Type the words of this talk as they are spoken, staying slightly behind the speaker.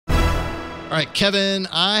All right, Kevin,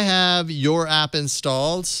 I have your app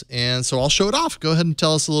installed, and so I'll show it off. Go ahead and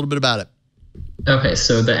tell us a little bit about it. Okay,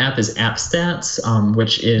 so the app is App Stats,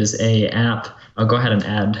 which is a app. I'll go ahead and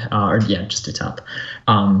add, just do top.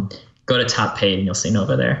 Go to top paid, and you'll see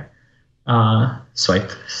Nova there.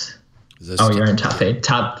 Swipe. You're in top paid.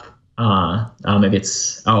 Top. Maybe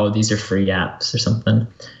it's. Oh, these are free apps or something.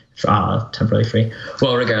 Temporarily free.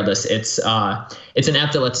 Well, regardless, it's an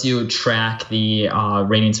app that lets you track the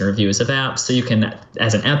ratings and reviews of apps. So you can,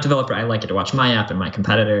 as an app developer, I like it to watch my app and my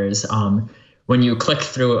competitors. When you click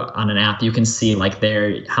through on an app, you can see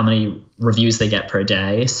how many reviews they get per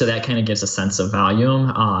day. So that kind of gives a sense of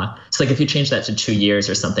volume. So if you change that to 2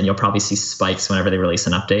 years or something, you'll probably see spikes whenever they release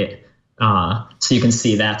an update. So you can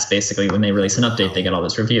see that's basically when they release an update, they get all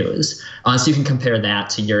those reviews. So you can compare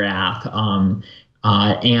that to your app.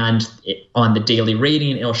 And on the daily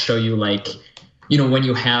rating, it'll show you when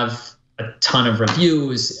you have a ton of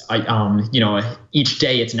reviews, each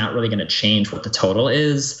day it's not really going to change what the total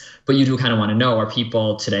is, but you do kind of want to know, are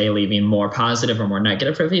people today leaving more positive or more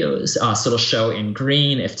negative reviews? So it'll show in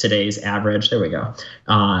green if today's average, there we go.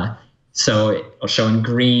 So it'll show in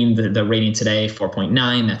green the rating today,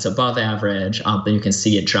 4.9, that's above average. Then you can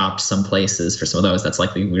see it dropped some places for some of those. That's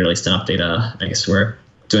likely we released an update. I guess we're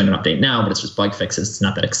doing an update now, but it's just bug fixes. It's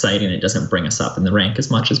not that exciting. It doesn't bring us up in the rank as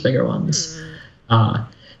much as bigger ones.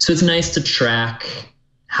 So it's nice to track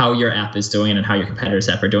how your app is doing and how your competitors'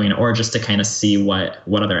 app are doing, or just to kind of see what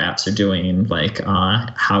other apps are doing,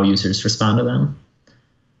 how users respond to them.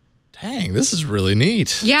 Dang, this is really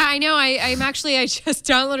neat. Yeah, I know. I just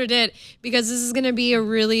downloaded it because this is going to be a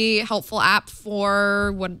really helpful app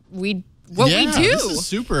for what we do. This is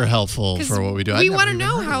super helpful for what we do. We want to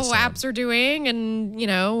know how apps are doing, and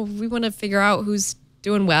we want to figure out who's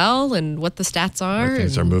doing well and what the stats are. Where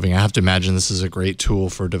things are moving. I have to imagine this is a great tool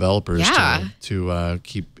for developers to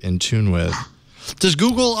keep in tune with. Does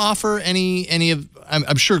Google offer any of?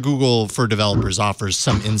 I'm sure Google for developers offers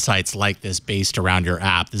some insights like this based around your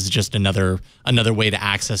app. This is just another way to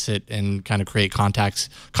access it and kind of create context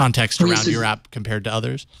around your app compared to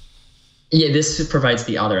others. Yeah, this provides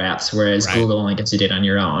the other apps, whereas Google only gets you data on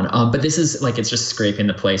your own. But this is it's just scraping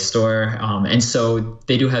the Play Store. And so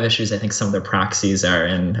they do have issues. I think some of their proxies are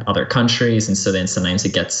in other countries. And so then sometimes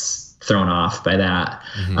it gets thrown off by that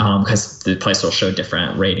because the Play Store will show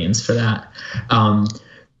different ratings for that.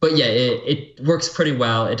 But yeah, it works pretty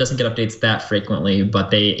well. It doesn't get updates that frequently,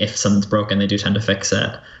 but if something's broken, they do tend to fix it.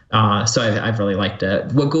 So I've really liked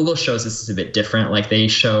it. What Google shows us is a bit different. They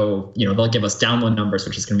show, they'll give us download numbers,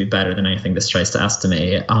 which is going to be better than anything this tries to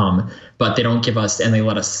estimate. But they don't give us, and they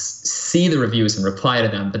let us see the reviews and reply to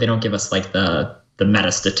them, but they don't give us the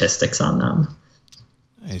meta statistics on them.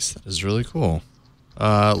 Nice. That is really cool.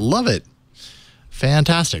 Love it.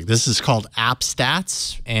 Fantastic. This is called App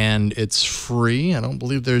Stats, and it's free. I don't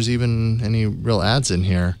believe there's even any real ads in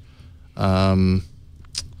here. I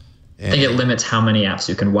think it limits how many apps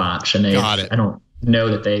you can watch, and I don't know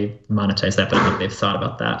that they monetize that, but I think they've thought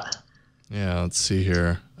about that. Yeah, let's see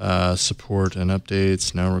here. Support and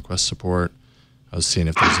updates, no request support. I was seeing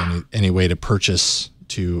if there's any way to purchase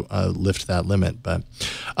to lift that limit, but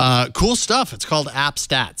cool stuff. It's called App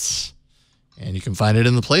Stats, and you can find it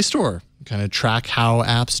in the Play Store. Kind of track how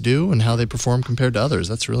apps do and how they perform compared to others.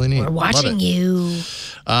 That's really neat. We're watching you.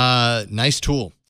 Nice tool.